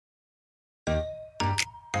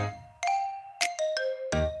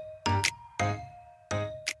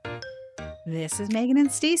This is Megan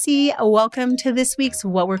and Stacy. Welcome to this week's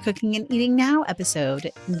What We're Cooking and Eating Now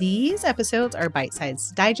episode. These episodes are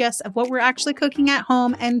bite-sized digests of what we're actually cooking at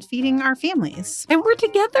home and feeding our families. And we're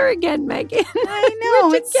together again, Megan. I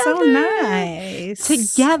know, it's so nice.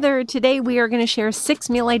 Together, today we are going to share 6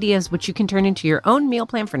 meal ideas which you can turn into your own meal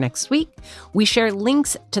plan for next week. We share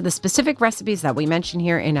links to the specific recipes that we mention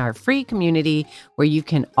here in our free community, where you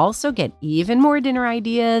can also get even more dinner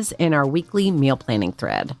ideas in our weekly meal planning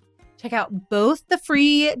thread. Check out both the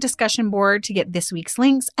free discussion board to get this week's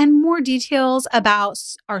links and more details about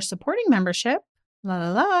our supporting membership,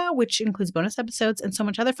 which includes bonus episodes and so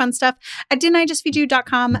much other fun stuff at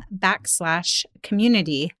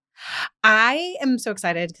didn'tijustfeedyou.com/community. I am so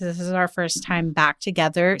excited because this is our first time back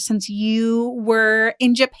together since you were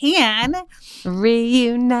in Japan.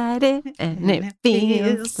 Reunited and it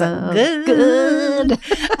feels so good.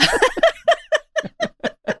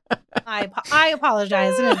 I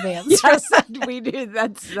apologize in advance. Yes, we do.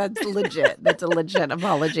 That's legit. That's a legit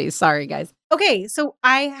apology. Sorry, guys. Okay, so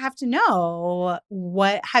I have to know,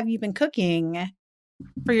 what have you been cooking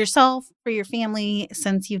for yourself, for your family,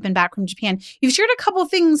 since you've been back from Japan? You've shared a couple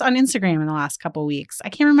things on Instagram in the last couple weeks. I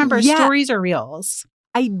can't remember, stories or reels.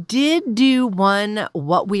 I did do one,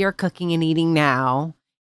 What We Are Cooking and Eating Now,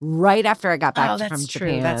 right after I got back from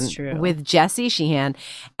Japan. That's true. With Jessie Sheehan.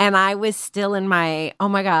 And I was still in my, oh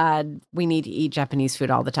my God, we need to eat Japanese food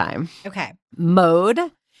all the time mode.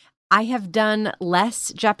 I have done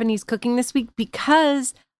less Japanese cooking this week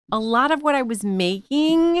because a lot of what I was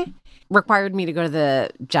making required me to go to the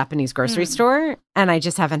Japanese grocery store. And I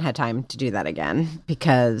just haven't had time to do that again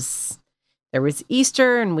because there was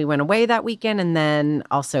Easter and we went away that weekend. And then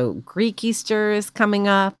also Greek Easter is coming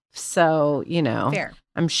up. So, Fair.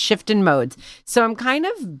 I'm shifting modes. So I'm kind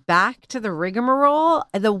of back to the rigmarole.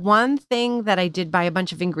 The one thing that I did buy a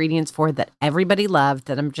bunch of ingredients for that everybody loved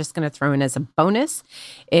that I'm just going to throw in as a bonus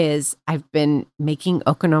is I've been making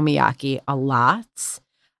okonomiyaki a lot.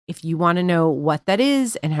 If you want to know what that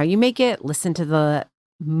is and how you make it, listen to the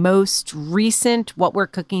most recent What We're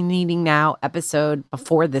Cooking and Eating Now episode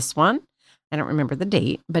before this one. I don't remember the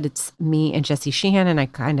date, but it's me and Jessie Sheehan, and I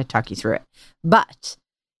kind of talk you through it. But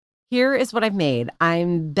here is what I've made.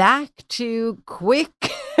 I'm back to quick,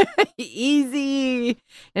 easy.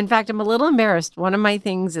 In fact, I'm a little embarrassed. One of my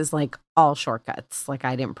things is like all shortcuts. Like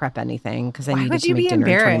I didn't prep anything because I needed to make dinner in 20 minutes. Why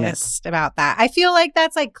would you be embarrassed about that? I feel like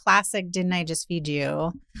that's like classic, didn't I just feed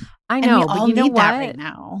you? I know, but you know what? That right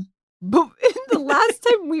now. But the last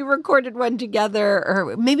time we recorded one together,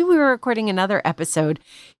 or maybe we were recording another episode,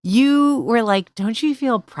 you were like, don't you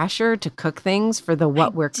feel pressure to cook things for the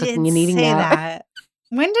What We're Cooking and Eating Now? That.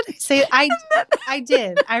 When did I say I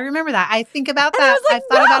did. I remember that. I think about that. I've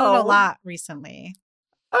thought about it a lot recently.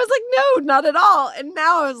 I was like, no, not at all. And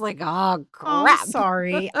now I was like, oh, crap. Oh,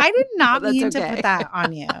 sorry. I did not mean to put that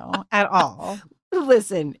on you at all.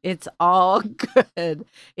 Listen, it's all good.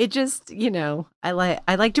 It just, I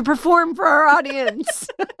like to perform for our audience.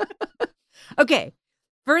 Okay.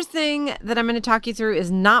 First thing that I'm going to talk you through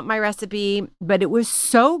is not my recipe, but it was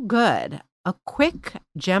so good. A quick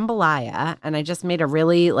jambalaya, and I just made a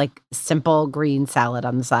really simple green salad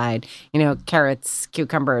on the side. Carrots,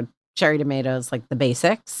 cucumber, cherry tomatoes, like the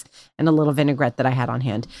basics, and a little vinaigrette that I had on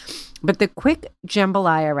hand. But the quick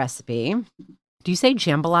jambalaya recipe, do you say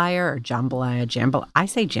jambalaya or jambalaya? I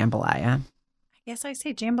say jambalaya. I guess I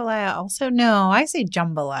say jambalaya also. No, I say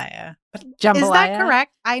jambalaya. Jambalaya? Is that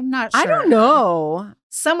correct? I'm not sure. I don't know.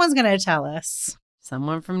 Someone's going to tell us.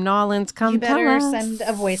 Someone from Nolans, come tell us. You better send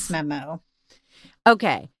a voice memo.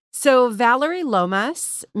 Okay. So Valerie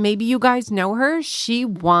Lomas, maybe you guys know her. She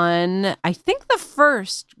won, I think, the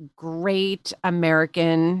first Great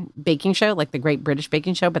American Baking Show, like the Great British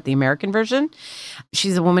Baking Show, but the American version.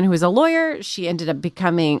 She's a woman who is a lawyer. She ended up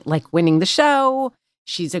winning the show.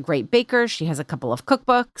 She's a great baker. She has a couple of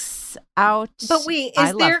cookbooks out. But wait,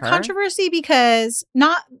 is there controversy because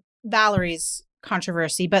not Valerie's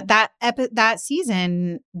controversy, but that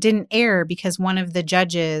season didn't air because one of the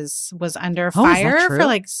judges was under fire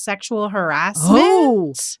for sexual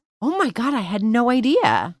harassment. Oh my God, I had no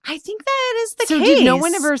idea. I think that is the case. So did no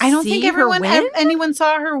one ever I don't think anyone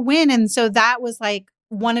saw her win, and so that was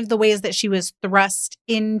one of the ways that she was thrust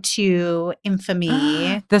into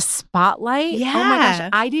infamy. The spotlight? Yeah. Oh my gosh,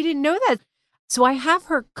 I didn't know that. So I have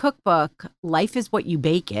her cookbook, Life is What You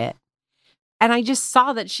Bake It. And I just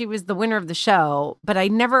saw that she was the winner of the show, but I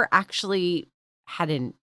never actually had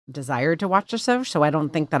a desire to watch the show, so I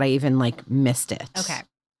don't think that I even missed it. Okay,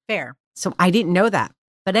 fair. So I didn't know that.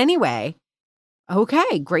 But anyway,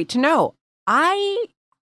 okay, great to know. I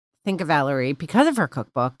think of Valerie because of her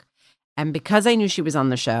cookbook and because I knew she was on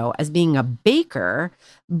the show as being a baker,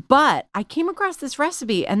 but I came across this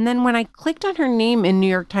recipe. And then when I clicked on her name in New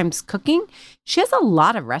York Times Cooking, she has a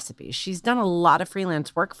lot of recipes. She's done a lot of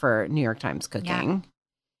freelance work for New York Times Cooking.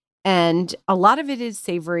 And a lot of it is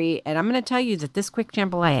savory. And I'm going to tell you that this quick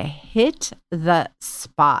jambalaya hit the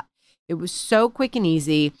spot. It was so quick and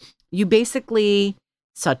easy. You basically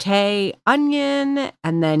saute onion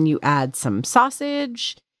and then you add some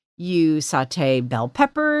sausage. You saute bell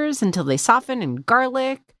peppers until they soften and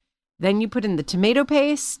garlic. Then you put in the tomato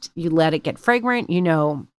paste. You let it get fragrant. You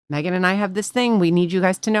know, Megan and I have this thing. We need you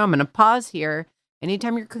guys to know. I'm going to pause here.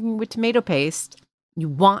 Anytime you're cooking with tomato paste, you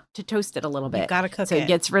want to toast it a little bit. You got to cook it. So it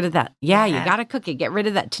gets rid of that. Yeah, you got to cook it. Get rid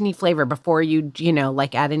of that tinny flavor before you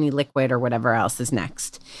like add any liquid or whatever else is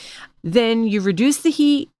next. Then you reduce the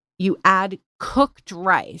heat. You add cooked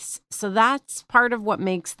rice. So that's part of what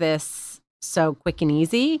makes this so quick and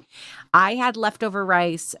easy. I had leftover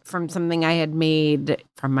rice from something I had made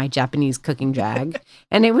from my Japanese cooking jag,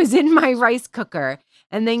 and it was in my rice cooker.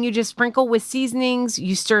 And then you just sprinkle with seasonings,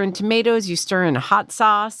 you stir in tomatoes, you stir in a hot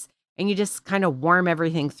sauce, and you just kind of warm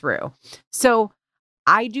everything through. So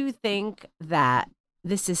I do think that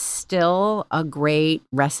this is still a great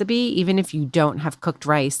recipe, even if you don't have cooked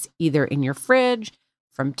rice either in your fridge,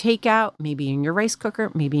 from takeout, maybe in your rice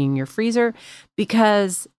cooker, maybe in your freezer,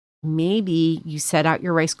 because maybe you set out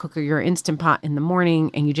your rice cooker, your Instant Pot in the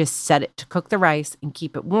morning, and you just set it to cook the rice and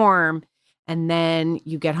keep it warm. And then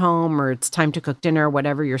you get home or it's time to cook dinner,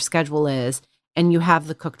 whatever your schedule is, and you have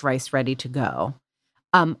the cooked rice ready to go.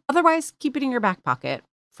 Otherwise, keep it in your back pocket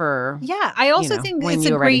for I also think it's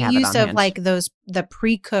a great use of like the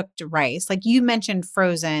pre-cooked rice. Like you mentioned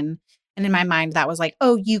frozen, and in my mind that was like,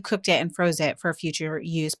 oh, you cooked it and froze it for future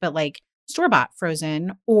use, but like store-bought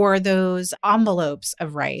frozen or those envelopes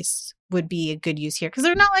of rice would be a good use here because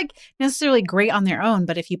they're not like necessarily great on their own,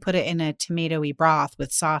 but if you put it in a tomatoey broth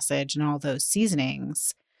with sausage and all those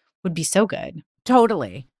seasonings would be so good.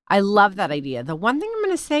 Totally. I love that idea. The one thing I'm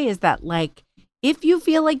going to say is that like if you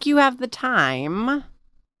feel like you have the time,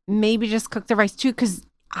 maybe just cook the rice too because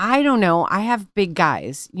I don't know. I have big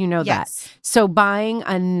guys. You know that. So buying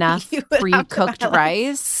enough pre-cooked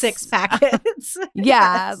rice. 6 packets.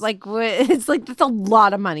 Like it's like that's a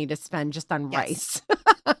lot of money to spend just on rice.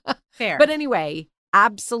 Fair. But anyway,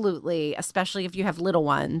 absolutely, especially if you have little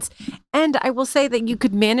ones. And I will say that you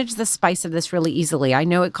could manage the spice of this really easily. I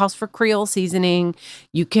know it calls for Creole seasoning.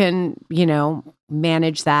 You can,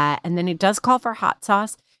 manage that. And then it does call for hot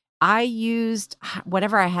sauce. I used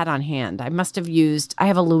whatever I had on hand. I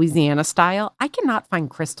have a Louisiana style. I cannot find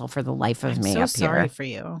Crystal for the life of me up here. I'm so sorry for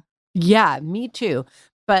you. Yeah, me too.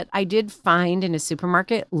 But I did find in a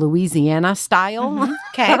supermarket Louisiana style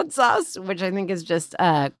hot sauce, which I think is just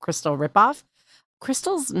a Crystal ripoff.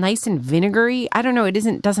 Crystal's nice and vinegary. I don't know. It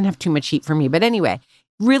doesn't have too much heat for me. But anyway,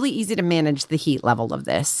 really easy to manage the heat level of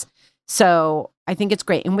this. So I think it's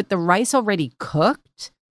great. And with the rice already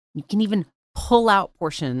cooked, you can even pull out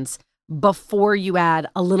portions before you add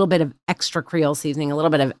a little bit of extra Creole seasoning, a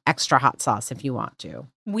little bit of extra hot sauce if you want to.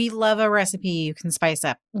 We love a recipe you can spice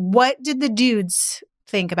up. What did the dudes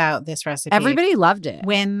think about this recipe? Everybody loved it.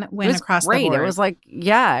 When across great. the board.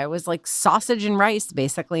 It was like sausage and rice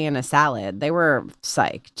basically in a salad. They were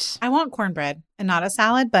psyched. I want cornbread and not a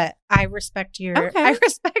salad, but I respect your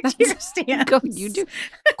your stance. Go, you do.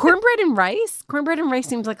 Cornbread and rice? Cornbread and rice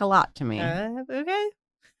seems like a lot to me. Okay.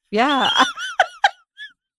 Yeah.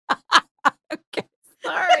 Okay.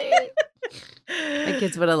 Sorry. My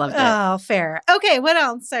kids would have loved it. Oh, fair. Okay, what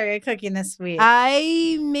else are you cooking this week?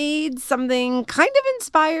 I made something kind of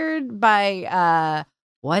inspired by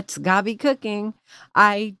What's Gabi Cooking.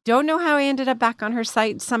 I don't know how I ended up back on her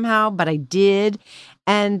site somehow, but I did.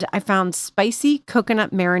 And I found spicy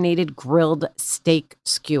coconut marinated grilled steak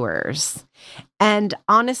skewers. And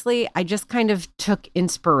honestly, I just kind of took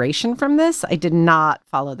inspiration from this. I did not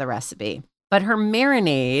follow the recipe, but her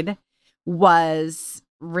marinade was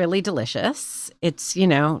really delicious. It's,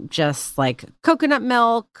 just like coconut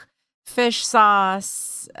milk, fish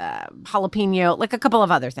sauce, jalapeno, like a couple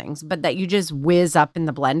of other things, but that you just whiz up in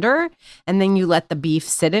the blender and then you let the beef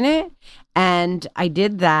sit in it. And I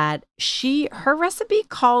did that. Her recipe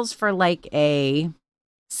calls for like a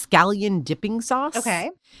scallion dipping sauce.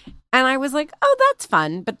 Okay. And I was like, oh, that's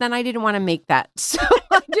fun. But then I didn't want to make that. So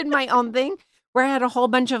I did my own thing where I had a whole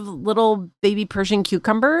bunch of little baby Persian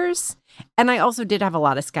cucumbers. And I also did have a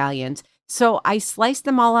lot of scallions. So I sliced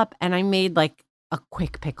them all up and I made like a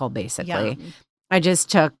quick pickle, basically. Yum. I just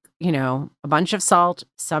took, a bunch of salt,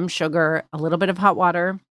 some sugar, a little bit of hot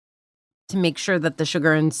water to make sure that the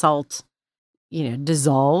sugar and salt,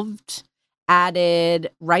 dissolved.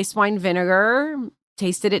 added rice wine vinegar,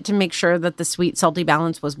 tasted it to make sure that the sweet salty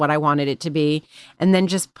balance was what I wanted it to be, and then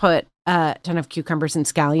just put a ton of cucumbers and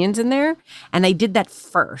scallions in there. And I did that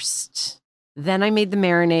first. Then I made the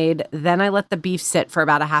marinade. Then I let the beef sit for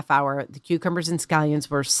about a half hour. The cucumbers and scallions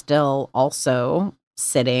were still also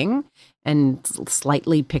sitting and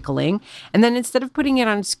slightly pickling. And then instead of putting it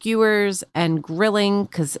on skewers and grilling,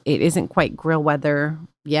 because it isn't quite grill weather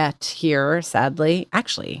yet here, sadly.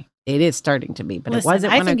 Actually, it is starting to be, but Listen, it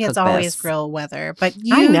wasn't when I think cooked it's always this. grill weather, but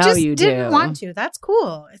I know just you didn't do. want to. That's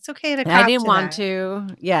cool. It's okay to I didn't to want that. to.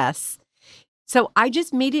 Yes. So I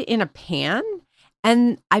just made it in a pan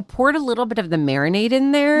and I poured a little bit of the marinade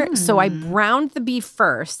in there. So I browned the beef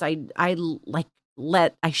first. I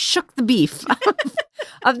shook the beef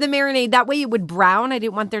of the marinade. That way it would brown. I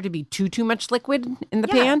didn't want there to be too much liquid in the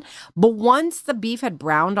pan. But once the beef had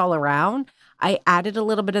browned all around, I added a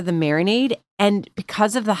little bit of the marinade. And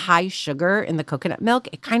because of the high sugar in the coconut milk,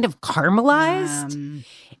 it kind of caramelized.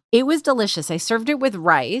 It was delicious. I served it with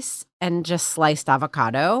rice and just sliced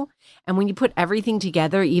avocado. And when you put everything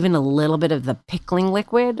together, even a little bit of the pickling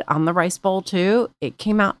liquid on the rice bowl too, it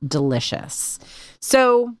came out delicious.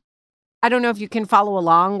 So I don't know if you can follow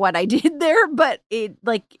along what I did there, but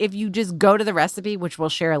if you just go to the recipe, which we'll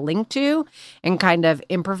share a link to, and kind of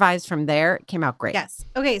improvise from there, it came out great. Yes.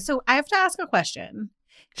 Okay, so I have to ask a question.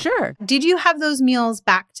 Sure. Did you have those meals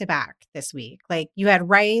back to back this week? Like you had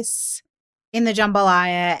rice in the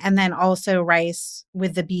jambalaya and then also rice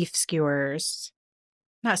with the beef skewers.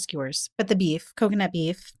 Not skewers, but the beef, coconut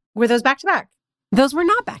beef. Were those back to back? Those were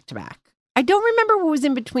not back to back. I don't remember what was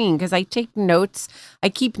in between because I take notes. I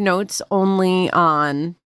keep notes only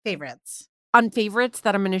on favorites. On favorites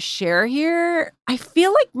that I'm going to share here. I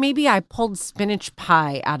feel like maybe I pulled spinach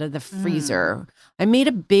pie out of the freezer. I made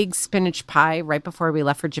a big spinach pie right before we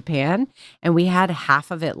left for Japan, and we had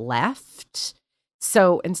half of it left.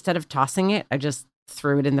 So instead of tossing it, I just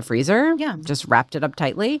threw it in the freezer. Yeah. Just wrapped it up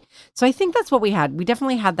tightly. So I think that's what we had. We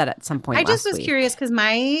definitely had that at some point I just was curious because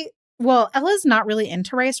Ella's not really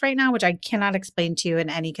into rice right now, which I cannot explain to you in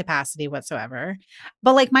any capacity whatsoever.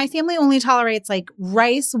 But like my family only tolerates like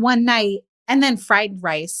rice one night and then fried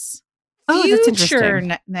rice. Oh, that's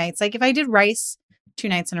interesting. Nights. Like if I did rice 2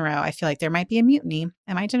 nights in a row, I feel like there might be a mutiny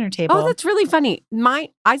at my dinner table. Oh, that's really funny.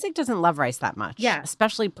 Isaac doesn't love rice that much. Yeah.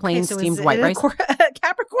 Especially plain steamed white rice.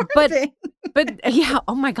 Capricorn thing. But yeah,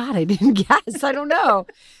 oh my God, I didn't guess. I don't know.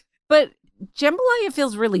 But jambalaya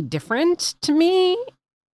feels really different to me.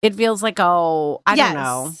 It feels like, I don't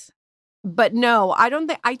know. But no,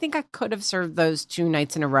 I think I could have served those 2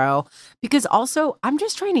 nights in a row because also I'm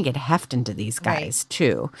just trying to get heft into these guys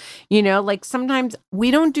too. You know, like sometimes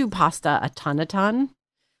we don't do pasta a ton,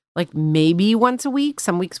 like maybe once a week.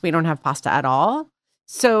 Some weeks we don't have pasta at all.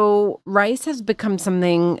 So rice has become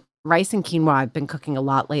something, rice and quinoa I've been cooking a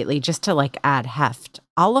lot lately just to like add heft.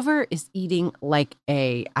 Oliver is eating like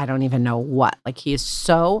I don't even know what. Like he is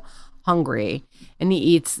so hungry and he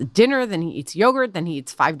eats dinner, then he eats yogurt, then he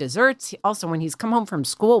eats 5 desserts. Also, when he's come home from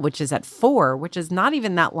school, which is at 4, which is not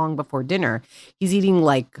even that long before dinner, he's eating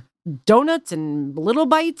like donuts and little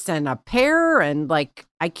bites and a pear and like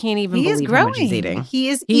I can't even believe how much he's eating. He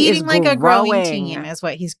is eating like a growing teen is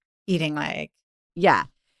what he's eating like. Yeah.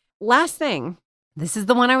 Last thing. This is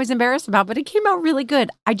the one I was embarrassed about, but it came out really good.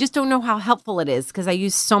 I just don't know how helpful it is because I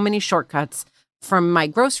use so many shortcuts from my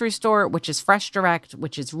grocery store, which is Fresh Direct,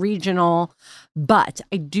 which is regional. But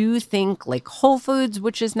I do think like Whole Foods,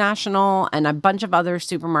 which is national, and a bunch of other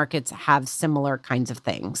supermarkets have similar kinds of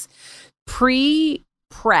things.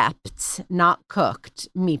 Pre-prepped, not cooked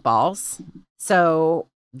meatballs. So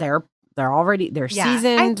they're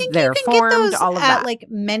seasoned, I think they're you can formed, get those all of at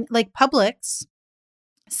that. like Publix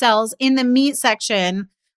sells in the meat section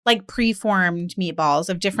like preformed meatballs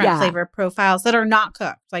of different flavor profiles that are not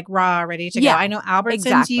cooked, like raw, ready to go. I know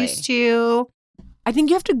Albertsons used to. I think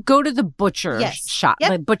you have to go to the butcher shop,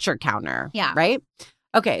 Yep. the butcher counter. Yeah. Right?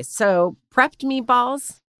 Okay, so prepped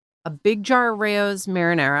meatballs, a big jar of Rayo's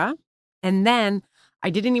marinara, and then I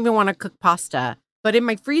didn't even want to cook pasta, but in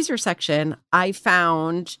my freezer section, I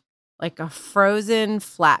found like a frozen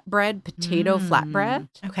potato flatbread.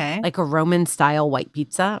 Okay. Like a Roman style white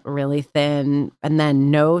pizza, really thin, and then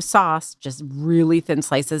no sauce, just really thin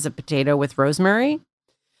slices of potato with rosemary.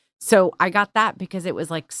 So I got that because it was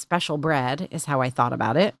like special bread is how I thought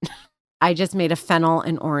about it. I just made a fennel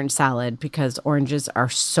and orange salad because oranges are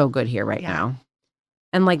so good here right now.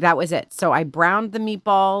 And like that was it. So I browned the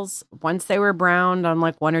meatballs. Once they were browned on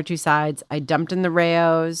like 1 or 2 sides, I dumped in the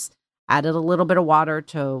Rayo's, added a little bit of water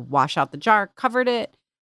to wash out the jar, covered it,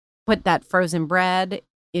 put that frozen bread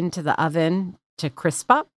into the oven to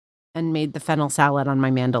crisp up, and made the fennel salad on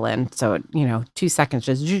my mandolin. So, 2 seconds,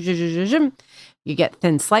 just you get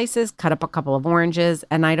thin slices, cut up a couple of oranges,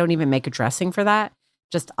 and I don't even make a dressing for that.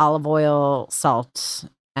 Just olive oil, salt,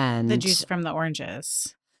 and the juice from the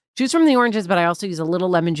oranges. Juice from the oranges, but I also use a little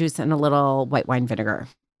lemon juice and a little white wine vinegar.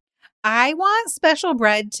 I want special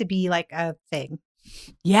bread to be like a thing.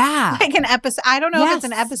 Yeah. Like an episode. I don't know if it's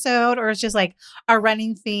an episode or it's just like a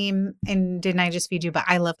running theme in Didn't I Just Feed You? But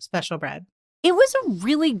I love special bread. It was a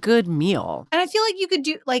really good meal. And I feel like you could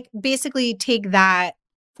do like basically take that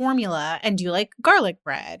formula and do like garlic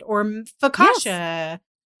bread or focaccia. Yes,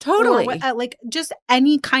 totally. Or, like just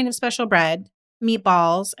any kind of special bread,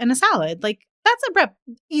 meatballs, and a salad. Like that's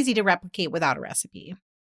easy to replicate without a recipe.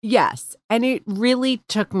 Yes. And it really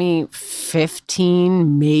took me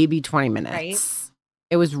 15, maybe 20 minutes. Right.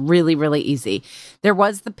 It was really, really easy. There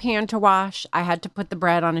was the pan to wash. I had to put the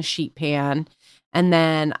bread on a sheet pan. And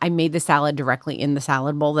then I made the salad directly in the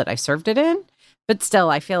salad bowl that I served it in. But still,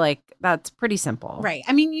 I feel like that's pretty simple. Right.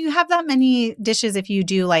 I mean, you have that many dishes if you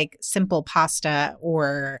do like simple pasta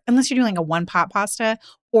or unless you're doing like a one pot pasta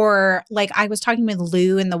or like I was talking with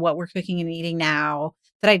Lou in the What We're Cooking and Eating Now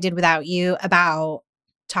that I did without you about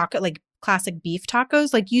like classic beef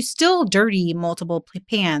tacos. Like you still dirty multiple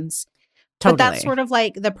pans. Totally. But that's sort of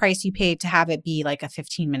like the price you paid to have it be like a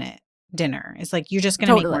 15-minute dinner. It's like you're just going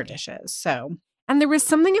to make more dishes. So, and there was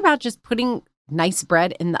something about just putting nice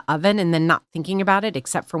bread in the oven and then not thinking about it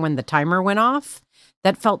except for when the timer went off.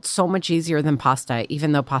 That felt so much easier than pasta,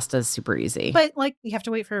 even though pasta is super easy. But like you have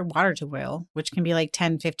to wait for water to boil, which can be like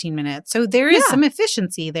 10, 15 minutes. So there is some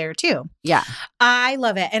efficiency there too. Yeah. I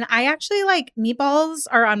love it. And I actually like meatballs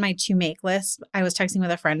are on my to make list. I was texting with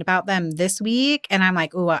a friend about them this week and I'm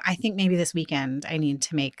like, oh, I think maybe this weekend I need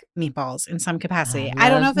to make meatballs in some capacity. I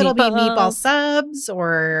don't know if it'll be meatball subs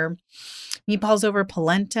or meatballs over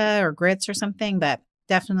polenta or grits or something, but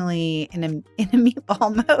definitely in a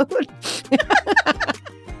meatball mode.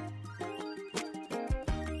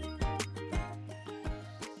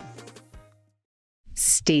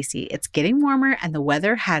 Stacy, it's getting warmer and the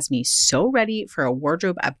weather has me so ready for a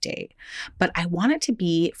wardrobe update, but I want it to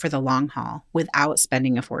be for the long haul without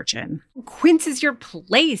spending a fortune. Quince is your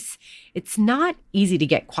place. It's not easy to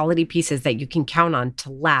get quality pieces that you can count on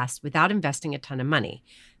to last without investing a ton of money.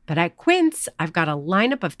 But at Quince, I've got a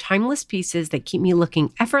lineup of timeless pieces that keep me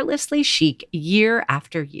looking effortlessly chic year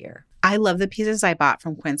after year. I love the pieces I bought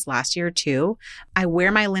from Quince last year, too. I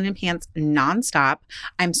wear my linen pants nonstop.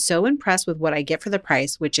 I'm so impressed with what I get for the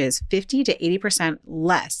price, which is 50 to 80%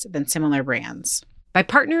 less than similar brands. By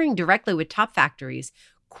partnering directly with top factories,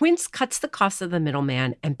 Quince cuts the cost of the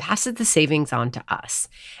middleman and passes the savings on to us.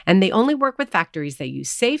 And they only work with factories that use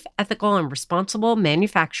safe, ethical, and responsible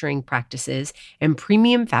manufacturing practices and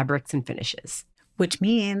premium fabrics and finishes. Which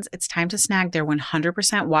means it's time to snag their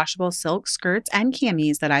 100% washable silk skirts and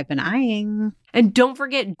camis that I've been eyeing. And don't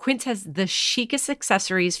forget, Quince has the chicest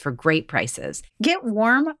accessories for great prices. Get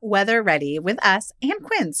warm weather ready with us and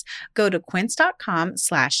Quince. Go to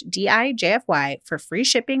quince.com/DIJFY for free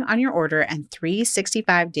shipping on your order and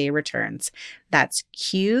 365-day returns. That's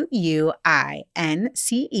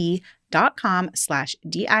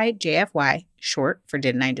QUINCE.com/DIJFY, short for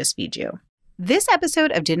Didn't I Just Feed You? This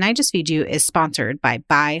episode of Didn't I Just Feed You is sponsored by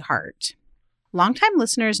ByHeart. Longtime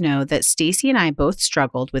listeners know that Stacy and I both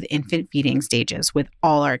struggled with infant feeding stages with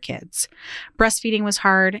all our kids. Breastfeeding was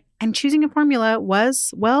hard, and choosing a formula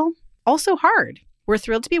was, well, also hard. We're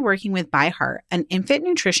thrilled to be working with ByHeart, an infant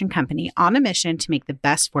nutrition company on a mission to make the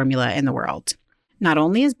best formula in the world. Not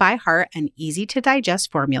only is ByHeart an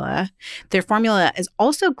easy-to-digest formula, their formula is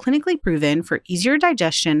also clinically proven for easier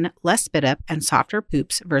digestion, less spit up, and softer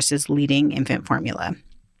poops versus leading infant formula.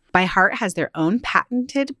 ByHeart has their own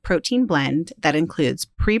patented protein blend that includes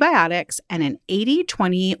prebiotics and an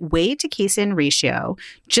 80-20 whey to casein ratio,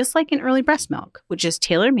 just like in early breast milk, which is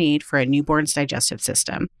tailor-made for a newborn's digestive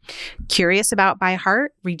system. Curious about ByHeart?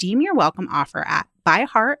 Redeem your welcome offer at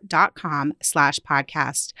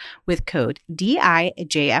byheart.com/podcast with code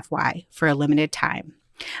DIJFY for a limited time.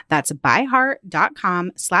 That's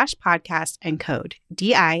byheart.com/podcast and code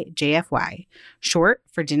DIJFY, short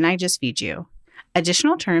for Didn't I Just Feed You?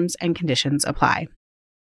 Additional terms and conditions apply.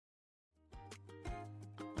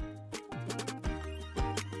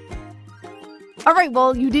 All right,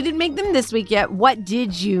 well, you didn't make them this week yet. What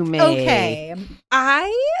did you make? Okay.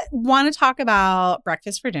 I want to talk about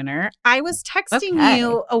breakfast for dinner. I was texting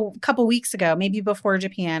you a couple weeks ago, maybe before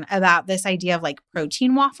Japan, about this idea of like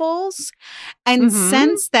protein waffles. And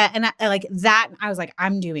since that, and I was like,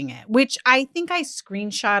 I'm doing it, which I think I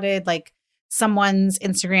screenshotted like someone's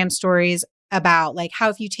Instagram stories about like how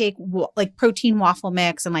if you take like protein waffle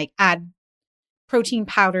mix and like add protein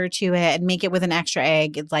powder to it and make it with an extra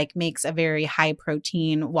egg, it like makes a very high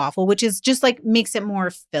protein waffle, which is just like makes it more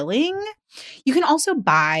filling. You can also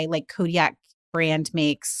buy like Kodiak brand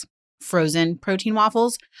makes frozen protein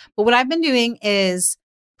waffles. But what I've been doing is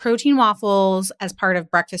protein waffles as part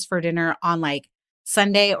of breakfast for dinner on like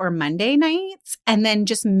Sunday or Monday nights, and then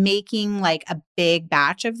just making like a big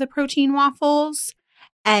batch of the protein waffles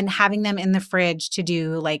and having them in the fridge to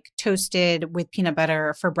do like toasted with peanut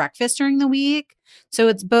butter for breakfast during the week. So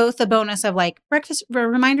it's both a bonus of like breakfast, a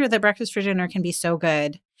reminder that breakfast for dinner can be so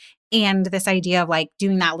good. And this idea of like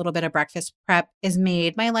doing that little bit of breakfast prep has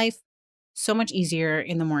made my life so much easier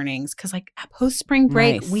in the mornings. Cause like post spring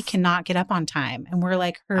break, we cannot get up on time and we're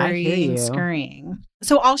like hurrying, scurrying.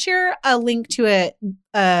 So I'll share a link to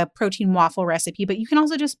a protein waffle recipe, but you can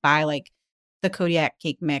also just buy like the Kodiak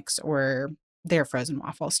cake mix or their frozen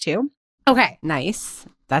waffles too. Okay. Nice.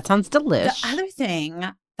 That sounds delicious. The other thing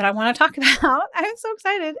that I want to talk about, I'm so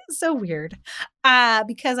excited. It's so weird.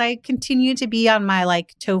 Because I continue to be on my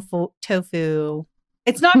like tofu.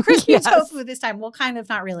 It's not crispy tofu this time. Well, kind of,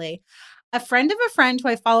 not really. A friend of a friend who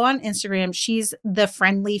I follow on Instagram, she's the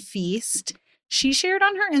Friendly Feast. She shared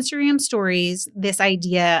on her Instagram stories this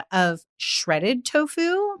idea of shredded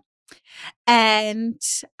tofu. And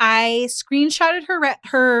I screenshotted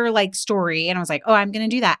her like story and I was like, oh, I'm going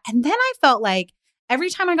to do that. And then I felt like every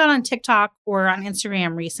time I got on TikTok or on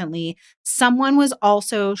Instagram recently, someone was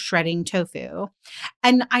also shredding tofu.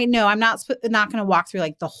 And I know I'm not going to walk through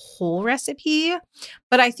like the whole recipe,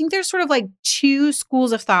 but I think there's sort of like two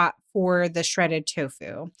schools of thought for the shredded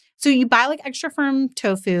tofu. So you buy like extra firm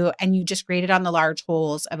tofu and you just grate it on the large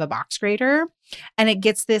holes of a box grater. And it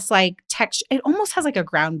gets this like texture. It almost has like a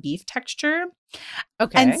ground beef texture.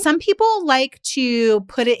 Okay. And some people like to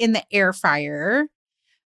put it in the air fryer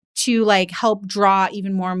to like help draw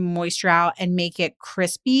even more moisture out and make it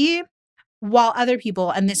crispy. While other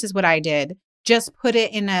people, and this is what I did, just put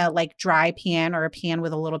it in a like dry pan or a pan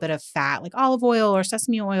with a little bit of fat, like olive oil or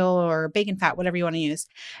sesame oil or bacon fat, whatever you want to use,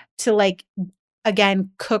 to like,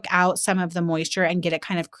 again, cook out some of the moisture and get it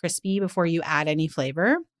kind of crispy before you add any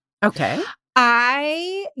flavor. Okay.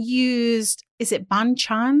 I used, is it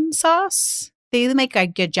banchan sauce? They make a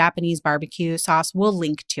good Japanese barbecue sauce. We'll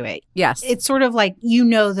link to it. Yes. It's sort of like, you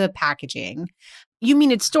know, the packaging. You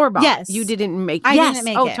mean it's store-bought? Yes. You didn't make it? I didn't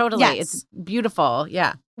make it. Oh, totally. Yes. It's beautiful.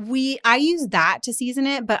 Yeah. I use that to season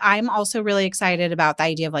it, but I'm also really excited about the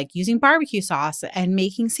idea of like using barbecue sauce and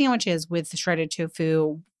making sandwiches with the shredded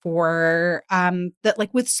tofu for that,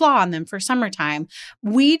 like with slaw on them for summertime.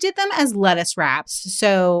 We did them as lettuce wraps.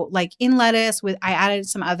 So like in lettuce I added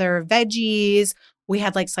some other veggies. We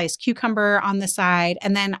had like sliced cucumber on the side.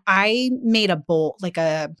 And then I made a bowl, like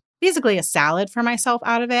basically a salad for myself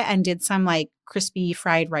out of it, and did some like crispy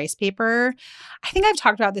fried rice paper. I think I've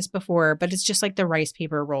talked about this before, but it's just like the rice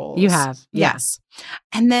paper rolls. You have. Yeah. Yes.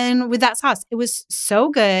 And then with that sauce, it was so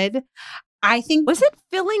good. I think. Was it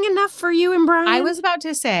filling enough for you and Brian? I was about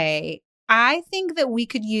to say, I think that we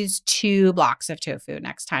could use 2 blocks of tofu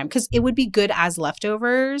next time because it would be good as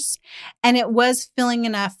leftovers. And it was filling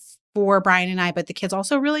enough for Brian and I, but the kids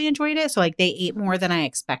also really enjoyed it. So like they ate more than I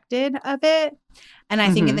expected of it. And I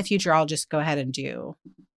think in the future, I'll just go ahead and do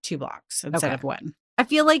 2 blocks instead of 1. I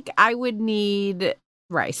feel like I would need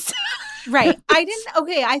rice. Right. I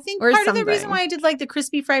think or part something. of the reason why I did like the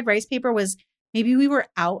crispy fried rice paper was maybe we were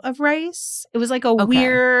out of rice. It was like a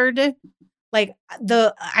weird, like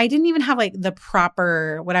I didn't even have like the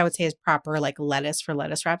proper, what I would say is proper like lettuce for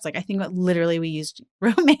lettuce wraps. Like I think literally we used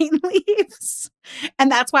romaine leaves.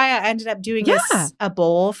 And that's why I ended up doing a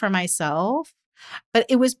bowl for myself. But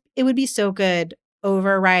it would be so good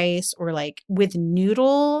over rice or like with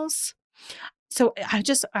noodles. So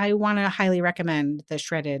I want to highly recommend the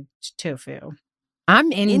shredded tofu.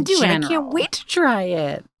 I'm into it. I can't wait to try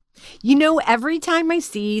it. You know, every time I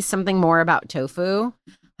see something more about tofu,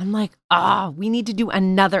 I'm like, we need to do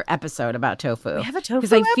another episode about tofu. We have a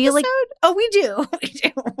tofu I feel episode? Oh, we do. We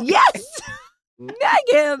do. Yes.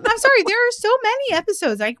 Megan. I'm sorry. There are so many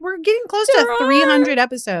episodes. Like we're getting close to 300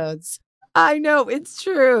 episodes. I know, it's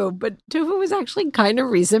true. But tofu was actually kind of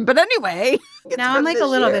recent. But anyway. Now I'm like a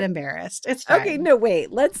little bit embarrassed. It's fine. Okay, no,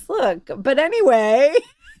 wait. Let's look. But anyway,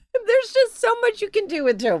 there's just so much you can do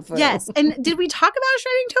with tofu. Yes. And did we talk about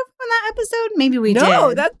shredding tofu in that episode? Maybe we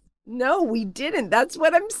did. No, we didn't. That's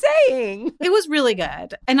what I'm saying. It was really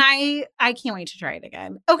good. And I can't wait to try it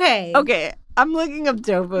again. Okay. Okay. I'm looking up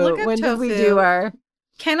tofu. When did we do our...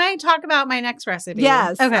 Can I talk about my next recipe?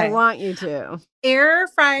 Yes. Okay. I want you to. Air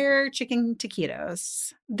fryer chicken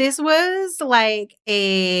taquitos. This was like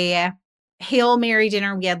a Hail Mary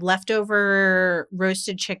dinner. We had leftover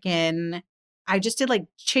roasted chicken. I just did like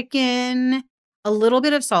chicken, a little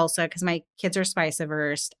bit of salsa because my kids are spice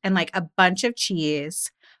averse, and like a bunch of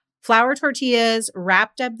cheese, flour tortillas,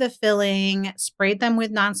 wrapped up the filling, sprayed them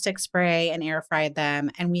with nonstick spray, and air fried them.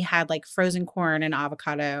 And we had like frozen corn and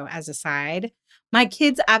avocado as a side. My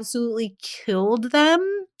kids absolutely killed them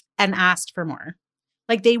and asked for more.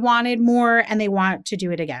 Like they wanted more and they want to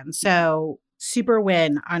do it again. So super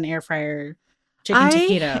win on air fryer chicken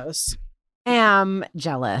taquitos. I am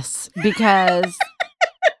jealous because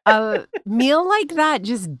a meal like that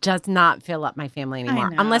just does not fill up my family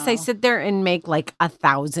anymore unless I sit there and make like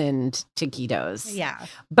 1,000 taquitos. Yeah.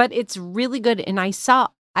 But it's really good. And I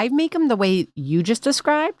make them the way you just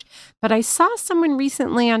described, but I saw someone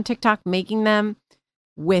recently on TikTok making them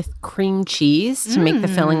with cream cheese to make the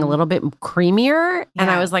filling a little bit creamier. Yeah.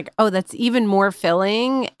 And I was like, oh, that's even more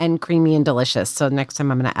filling and creamy and delicious. So next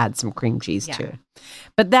time I'm going to add some cream cheese too.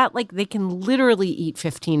 But that, like, they can literally eat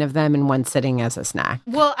 15 of them in one sitting as a snack.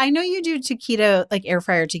 Well, I know you do taquito, like air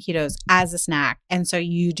fryer taquitos as a snack. And so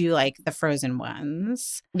you do like the frozen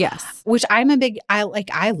ones. Yes. Which I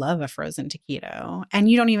love a frozen taquito.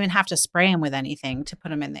 And you don't even have to spray them with anything to put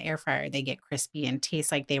them in the air fryer. They get crispy and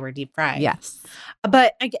taste like they were deep fried. Yes.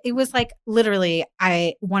 But it was like literally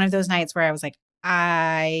one of those nights where I was like,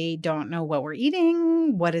 I don't know what we're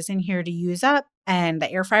eating. What is in here to use up? And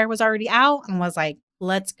the air fryer was already out and was like,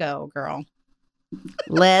 let's go, girl.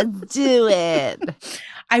 Let's do it.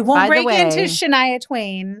 I won't break into Shania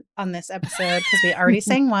Twain on this episode because we already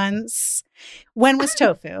sang once. When was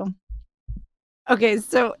tofu? Okay,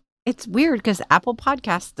 so it's weird because Apple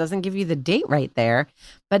Podcasts doesn't give you the date right there,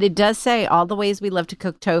 but it does say all the ways we love to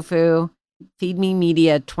cook tofu, Feed Me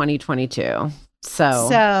Media 2022.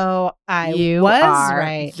 So I you was are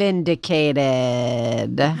right.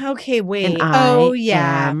 Vindicated. Okay, wait. And I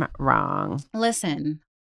am wrong. Listen,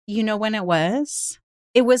 you know when it was?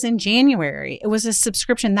 It was in January. It was a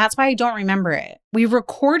subscription. That's why I don't remember it. We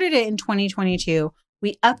recorded it in 2022.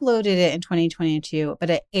 We uploaded it in 2022, but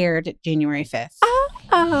it aired January 5th.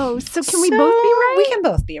 Oh, so can we both be right? We can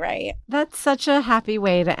both be right. That's such a happy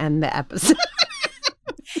way to end the episode.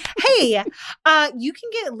 Hey, you can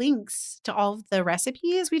get links to all of the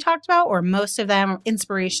recipes we talked about, or most of them,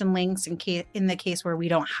 inspiration links in the case where we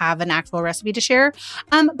don't have an actual recipe to share,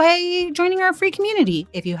 by joining our free community.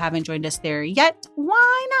 If you haven't joined us there yet,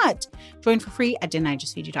 why not? Join for free at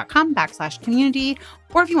didn'tijustfeedyou.com/community.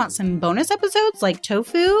 Or if you want some bonus episodes like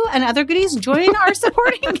tofu and other goodies, join our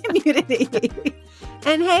supporting community.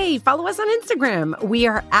 And hey, follow us on Instagram. We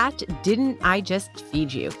are at Didn't I Just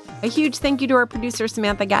Feed You? A huge thank you to our producer,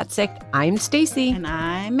 Samantha Gatzik. I'm Stacy. And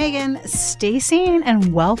I'm Megan. Stay sane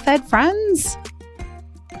and well-fed, friends.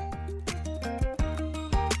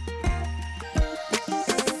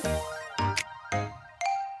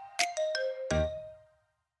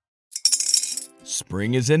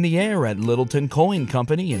 Spring is in the air at Littleton Coin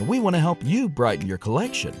Company, and we want to help you brighten your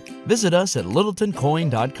collection. Visit us at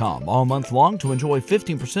littletoncoin.com all month long to enjoy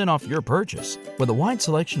 15% off your purchase. With a wide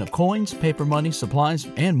selection of coins, paper money, supplies,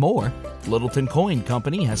 and more, Littleton Coin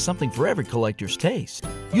Company has something for every collector's taste.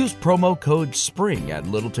 Use promo code SPRING at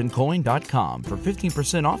littletoncoin.com for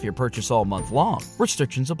 15% off your purchase all month long.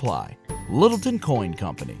 Restrictions apply. Littleton Coin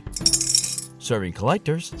Company. Serving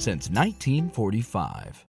collectors since 1945.